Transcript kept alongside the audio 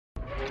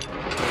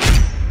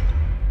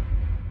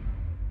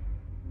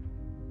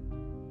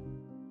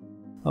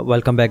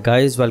Welcome back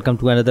guys, welcome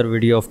to another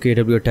video of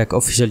KW Tech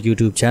official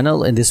YouTube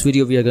channel. In this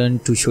video we are going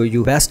to show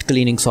you best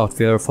cleaning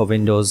software for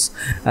Windows,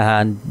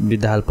 and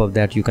with the help of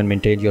that you can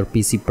maintain your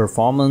PC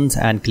performance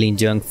and clean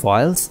junk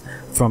files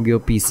from your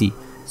PC.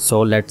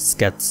 So let's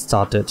get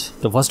started.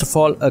 So first of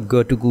all,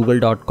 go to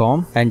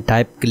google.com and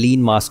type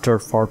clean master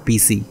for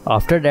PC.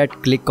 After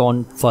that, click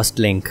on first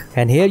link,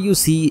 and here you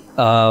see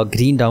a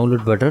green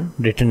download button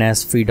written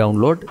as free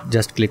download.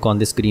 Just click on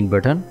this green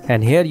button,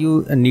 and here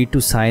you need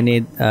to sign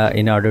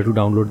in order to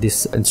download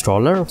this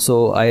installer.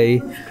 So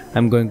I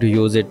am going to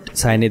use it,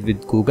 sign it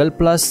with Google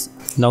Plus.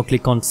 Now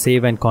click on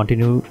save and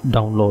continue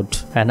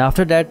download, and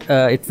after that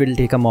it will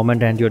take a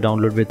moment and your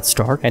download will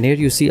start. And here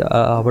you see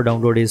our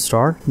download is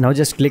start. Now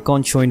just click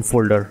on show in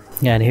folder,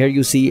 and here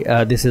you see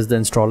this is the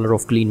installer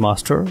of Clean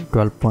Master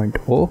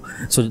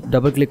 12.0. so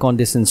double click on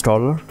this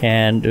installer,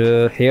 and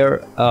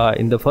here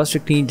in the first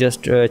screen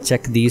just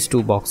check these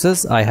two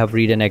boxes. I have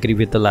read and agree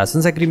with the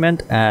license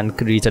agreement and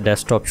create a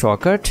desktop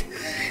shortcut,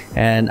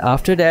 and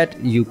after that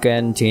you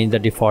can change the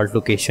default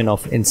location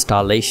of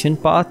installation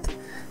path.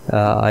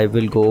 I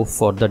will go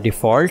for the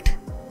default,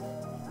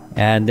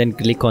 and then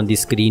click on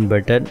this green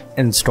button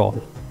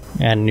install,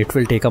 and it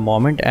will take a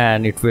moment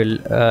and it will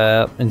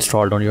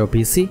installed on your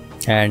PC.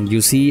 And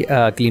you see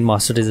Clean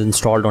Master is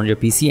installed on your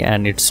PC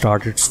and it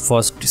started its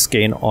first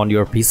scan on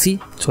your PC.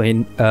 So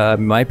in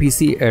my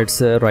PC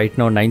it's right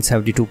now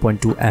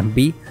 972.2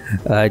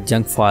 MB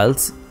junk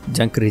files,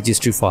 junk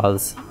registry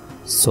files.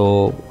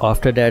 So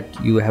after that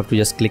you have to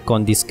just click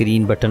on this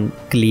green button,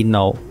 clean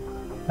now,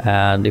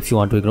 and if you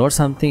want to ignore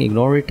something,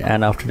 ignore it,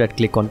 and after that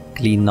click on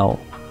clean now,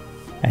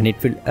 and it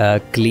will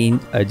clean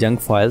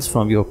junk files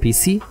from your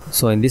PC.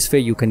 So in this way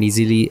you can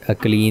easily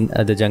clean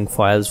the junk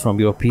files from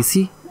your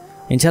PC.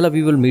 Inshallah,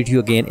 we will meet you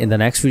again in the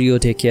next video.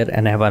 Take care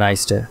and have a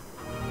nice day.